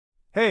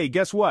Hey,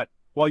 guess what?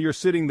 While you're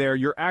sitting there,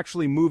 you're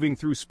actually moving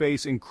through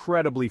space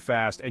incredibly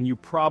fast and you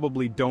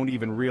probably don't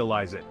even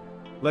realize it.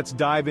 Let's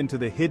dive into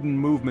the hidden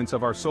movements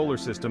of our solar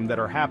system that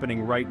are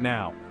happening right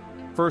now.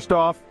 First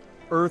off,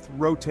 Earth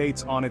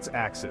rotates on its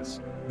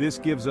axis. This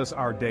gives us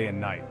our day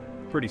and night.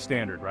 Pretty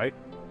standard, right?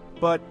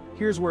 But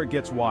here's where it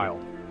gets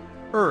wild.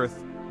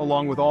 Earth,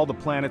 along with all the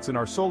planets in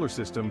our solar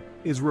system,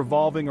 is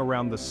revolving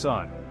around the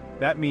sun.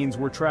 That means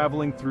we're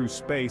traveling through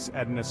space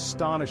at an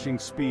astonishing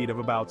speed of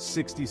about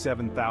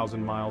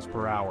 67,000 miles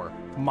per hour.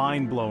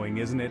 Mind-blowing,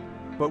 isn't it?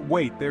 But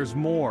wait, there's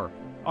more.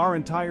 Our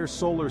entire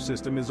solar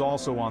system is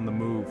also on the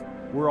move.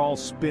 We're all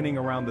spinning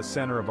around the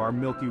center of our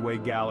Milky Way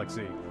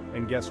galaxy.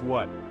 And guess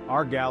what?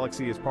 Our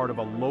galaxy is part of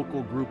a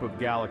local group of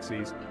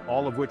galaxies,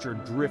 all of which are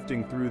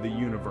drifting through the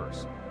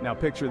universe. Now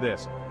picture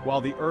this.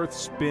 While the Earth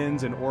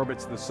spins and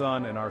orbits the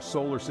sun and our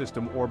solar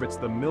system orbits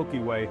the Milky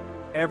Way,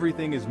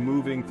 everything is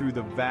moving through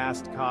the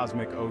vast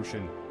cosmic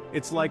ocean.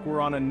 It's like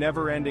we're on a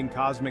never-ending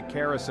cosmic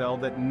carousel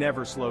that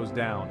never slows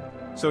down.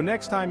 So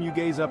next time you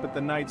gaze up at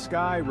the night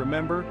sky,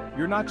 remember,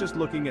 you're not just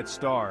looking at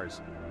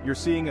stars. You're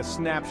seeing a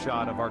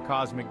snapshot of our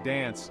cosmic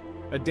dance.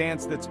 A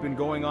dance that's been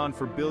going on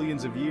for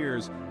billions of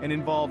years and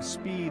involves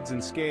speeds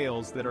and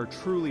scales that are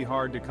truly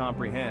hard to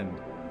comprehend.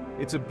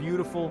 It's a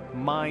beautiful,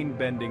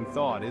 mind-bending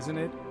thought, isn't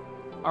it?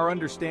 Our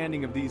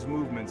understanding of these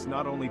movements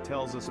not only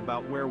tells us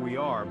about where we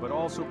are, but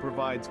also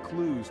provides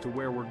clues to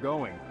where we're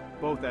going,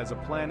 both as a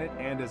planet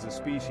and as a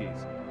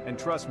species. And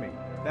trust me,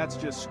 that's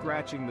just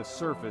scratching the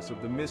surface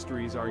of the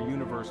mysteries our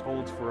universe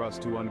holds for us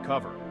to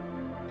uncover.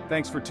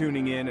 Thanks for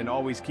tuning in, and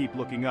always keep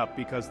looking up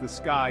because the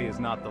sky is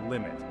not the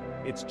limit.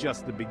 It's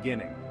just the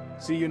beginning.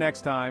 See you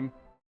next time.